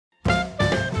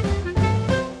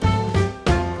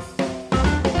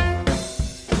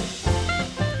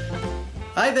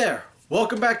Hi there!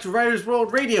 Welcome back to Writers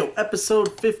World Radio,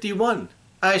 episode 51.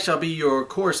 I shall be your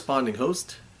corresponding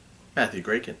host, Matthew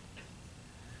Graykin.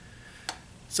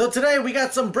 So today we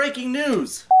got some breaking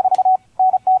news.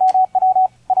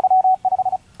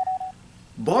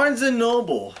 Barnes &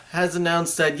 Noble has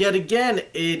announced that yet again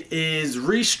it is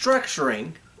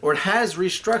restructuring, or it has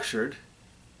restructured,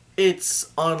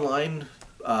 its online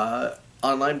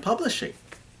publishing.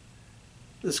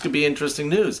 This could be interesting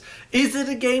news. Is it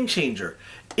a game changer?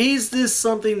 Is this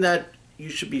something that you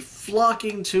should be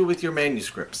flocking to with your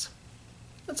manuscripts?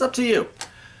 That's up to you.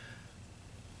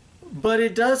 But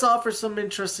it does offer some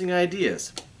interesting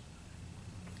ideas.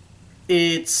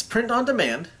 It's print on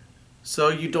demand, so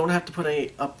you don't have to put any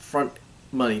upfront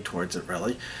money towards it,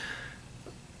 really.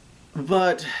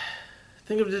 But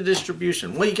think of the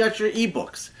distribution. Well, you got your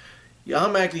ebooks. You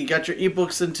automatically got your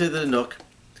ebooks into the Nook,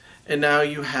 and now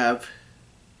you have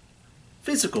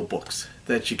physical books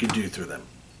that you can do through them.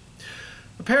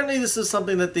 Apparently this is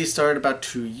something that they started about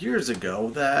 2 years ago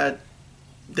that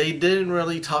they didn't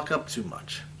really talk up too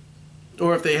much.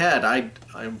 Or if they had, I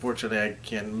unfortunately I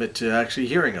can't admit to actually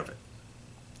hearing of it.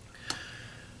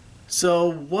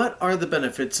 So what are the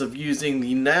benefits of using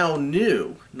the now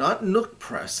new, not Nook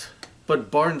Press,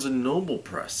 but Barnes & Noble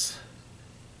Press?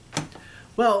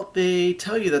 Well, they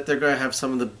tell you that they're going to have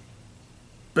some of the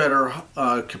better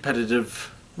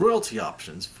competitive royalty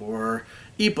options. For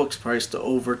ebooks priced to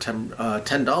over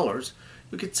 $10,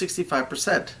 you get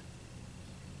 65%.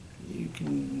 You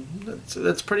can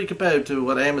that's pretty competitive to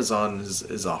what Amazon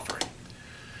is offering.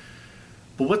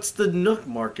 But what's the Nook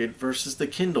market versus the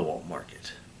Kindle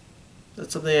market?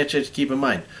 That's something that you have to keep in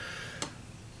mind.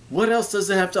 What else does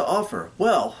it have to offer?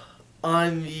 Well,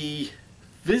 on the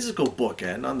physical book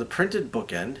end, on the printed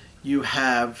book end, you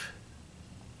have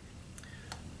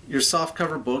your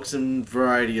softcover books in a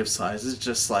variety of sizes,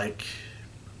 just like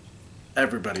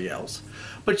everybody else.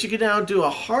 But you can now do a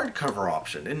hardcover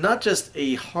option, and not just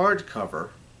a hardcover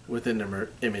with an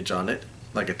image on it,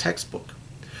 like a textbook,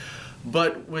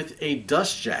 but with a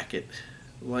dust jacket,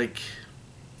 like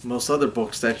most other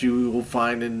books that you will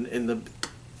find in the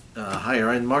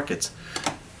higher end markets.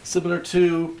 Similar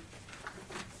to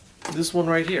this one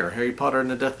right here, Harry Potter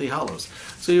and the Deathly Hallows.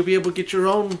 So you'll be able to get your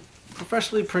own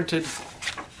professionally printed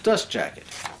dust jacket.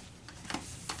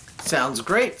 Sounds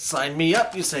great. Sign me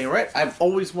up, you say, right? I've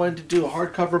always wanted to do a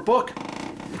hardcover book.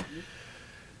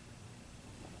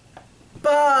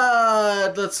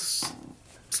 But let's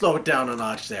slow it down a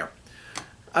notch there.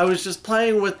 I was just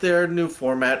playing with their new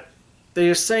format. They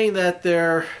are saying that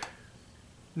their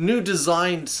new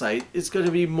design site is going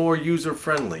to be more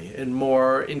user-friendly and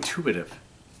more intuitive.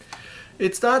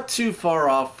 It's not too far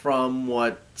off from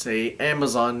what, say,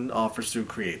 Amazon offers through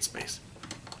CreateSpace.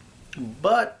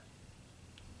 But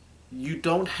you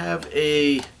don't have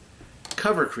a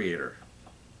cover creator.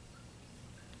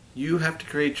 You have to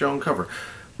create your own cover.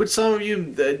 With some of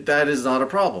you, that is not a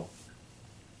problem.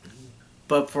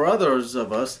 But for others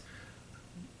of us,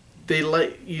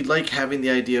 you like having the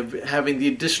idea of having the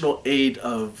additional aid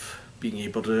of being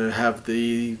able to have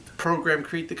the program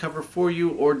create the cover for you,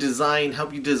 or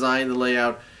help you design the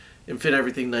layout and fit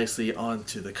everything nicely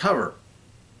onto the cover.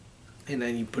 And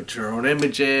then you put your own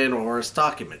image in, or a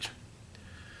stock image.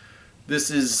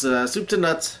 This is soup to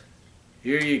nuts.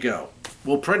 Here you go.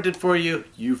 We'll print it for you.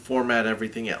 You format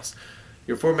everything else.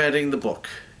 You're formatting the book.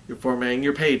 You're formatting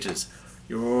your pages.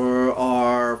 You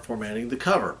are formatting the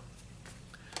cover.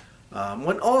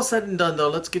 When all said and done, though,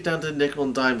 let's get down to the nickel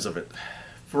and dimes of it.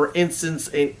 For instance,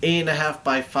 an 8.5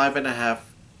 by 5.5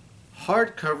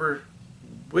 hardcover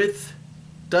with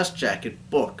dust jacket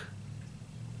book.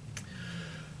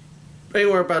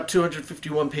 Anywhere about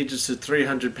 251 pages to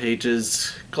 300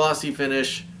 pages, glossy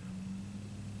finish,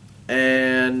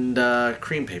 and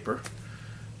cream paper,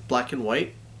 black and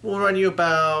white, will run you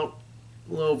about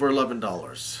a little over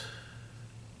 $11.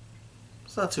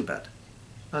 It's not too bad.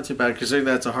 Not too bad, considering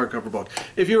that's a hardcover book.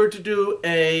 If you were to do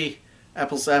a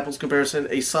apples to apples comparison,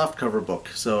 a softcover book,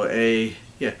 so a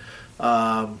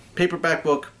paperback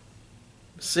book,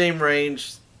 same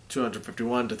range,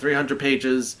 251 to 300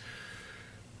 pages.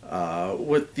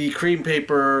 With the cream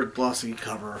paper glossy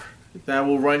cover, that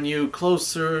will run you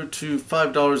closer to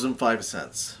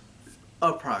 $5.05,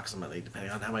 approximately,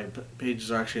 depending on how many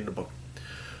pages are actually in the book.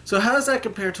 So how does that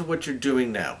compare to what you're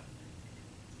doing now?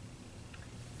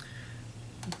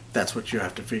 That's what you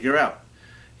have to figure out.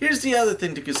 Here's the other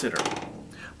thing to consider.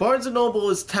 Barnes & Noble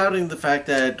is touting the fact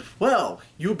that, well,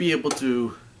 you'll be able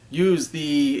to use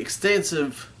the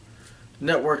extensive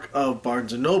network of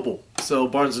Barnes & Noble. So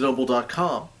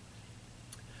BarnesandNoble.com,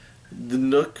 the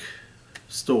Nook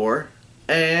store,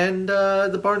 and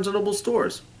the Barnes & Noble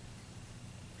stores.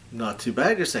 Not too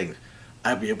bad, you're saying.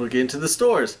 I'll be able to get into the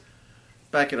stores.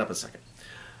 Back it up a second.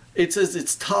 It says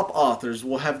its top authors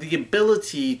will have the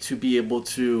ability to be able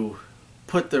to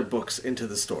put their books into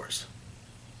the stores.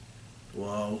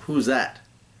 Well, who's that?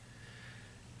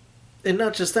 And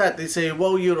not just that, they say,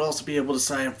 well, you'd also be able to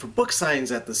sign up for book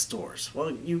signings at the stores.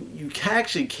 Well, you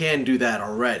actually can do that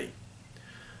already.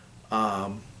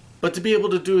 But to be able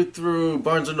to do it through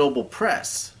Barnes & Noble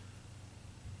Press,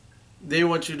 they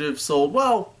want you to have sold,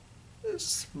 well,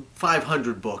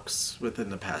 500 books within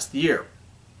the past year.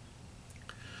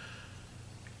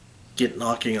 Get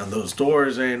knocking on those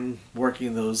doors and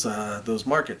working those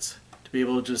markets to be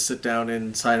able to just sit down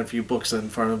and sign a few books in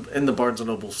the Barnes &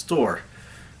 Noble store.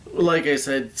 Like I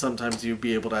said, sometimes you'll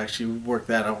be able to actually work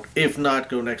that out. If not,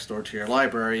 go next door to your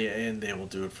library and they will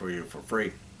do it for you for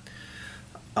free.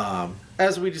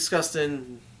 As we discussed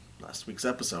in last week's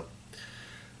episode.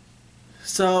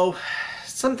 So,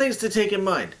 some things to take in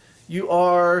mind.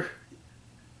 You're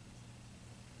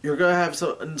going to have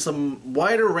some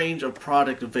wider range of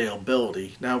product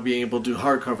availability. Now being able to do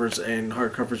hardcovers and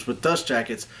hardcovers with dust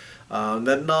jackets that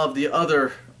none of the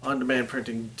other on-demand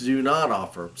printing do not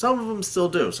offer. Some of them still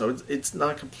do, so it's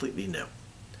not completely new.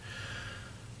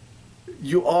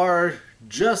 You are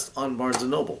just on Barnes &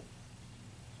 Noble,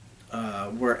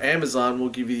 where Amazon will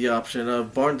give you the option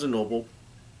of Barnes & Noble,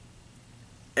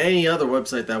 any other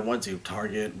website that wants you,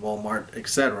 Target, Walmart,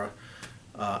 etc.,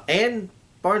 and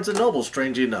Barnes & Noble,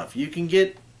 strangely enough. You can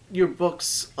get your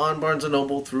books on Barnes &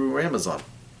 Noble through Amazon.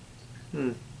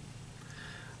 And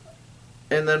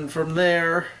then from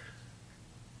there,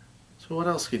 so what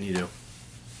else can you do?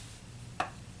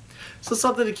 So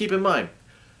something to keep in mind.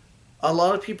 A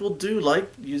lot of people do like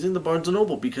using the Barnes &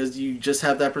 Noble because you just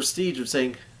have that prestige of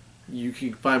saying, you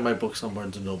can find my books on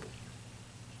Barnes & Noble.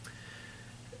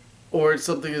 Or it's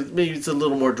something that maybe it's a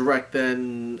little more direct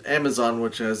than Amazon,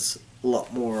 which has a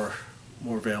lot more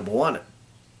available on it.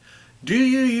 Do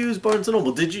you use Barnes &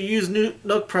 Noble? Did you use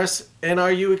Nook Press, and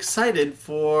are you excited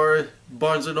for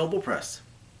Barnes & Noble Press?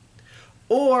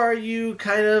 Or are you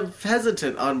kind of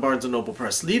hesitant on Barnes & Noble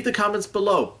Press? Leave the comments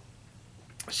below.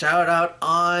 Shout out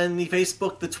on the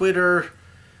Facebook, the Twitter,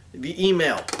 the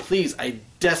email. Please, I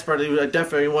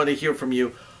definitely want to hear from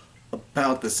you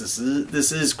about this.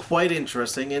 This is quite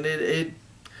interesting, and it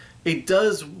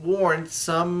does warrant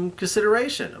some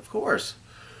consideration, of course.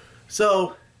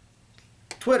 So,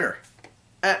 Twitter,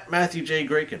 at Matthew J.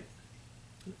 Grayken.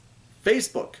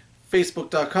 Facebook,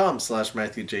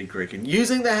 facebook.com/Matthew J. Grayken.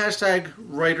 Using the hashtag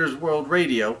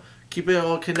WritersWorldRadio, keep it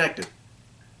all connected.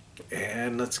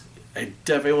 And I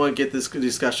definitely want to get this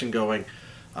discussion going.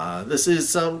 This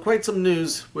is quite some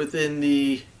news within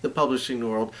the publishing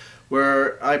world,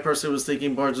 where I personally was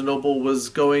thinking Barnes & Noble was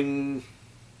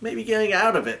maybe getting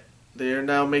out of it. They're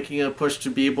now making a push to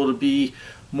be able to be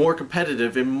more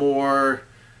competitive and more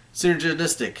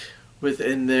synergistic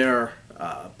within their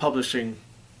publishing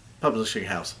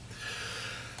house.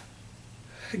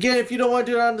 Again, if you don't want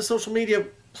to do it on the social media,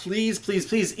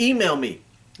 please email me.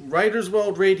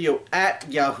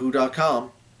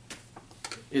 WritersWorldRadio@yahoo.com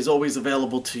is always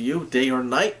available to you, day or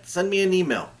night. Send me an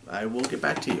email. I will get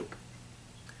back to you.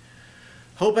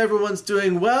 Hope everyone's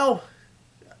doing well.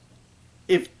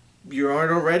 If you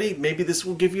aren't already, maybe this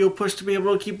will give you a push to be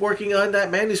able to keep working on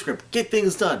that manuscript. Get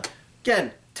things done.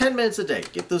 Again, 10 minutes a day.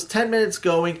 Get those 10 minutes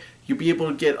going. You'll be able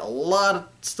to get a lot of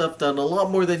stuff done, a lot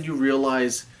more than you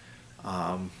realize.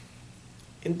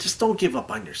 And just don't give up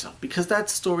on yourself, because that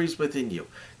story's within you.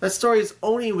 That story is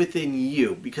only within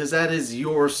you, because that is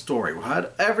your story.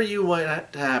 Whatever you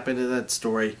want to happen in that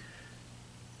story,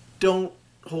 don't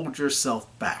hold yourself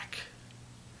back.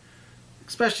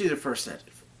 Especially the first edit.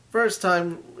 First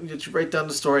time that you write down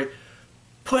the story,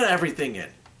 put everything in.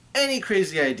 Any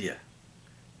crazy idea.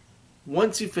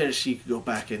 Once you finish, you can go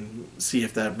back and see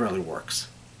if that really works.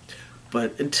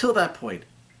 But until that point,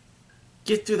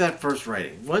 get through that first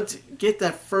writing. Get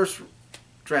that first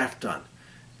draft done.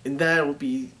 And that will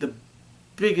be the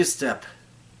biggest step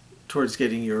towards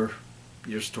getting your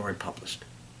story published.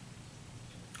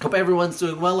 Hope everyone's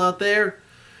doing well out there.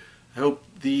 I hope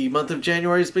the month of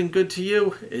January has been good to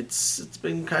you. It's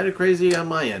been kind of crazy on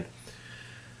my end.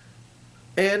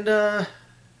 And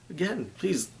again,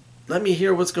 please let me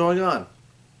hear what's going on.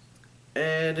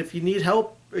 And if you need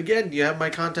help, again, you have my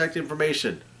contact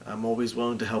information. I'm always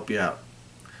willing to help you out.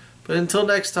 But until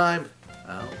next time,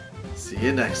 I'll see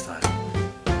you next time.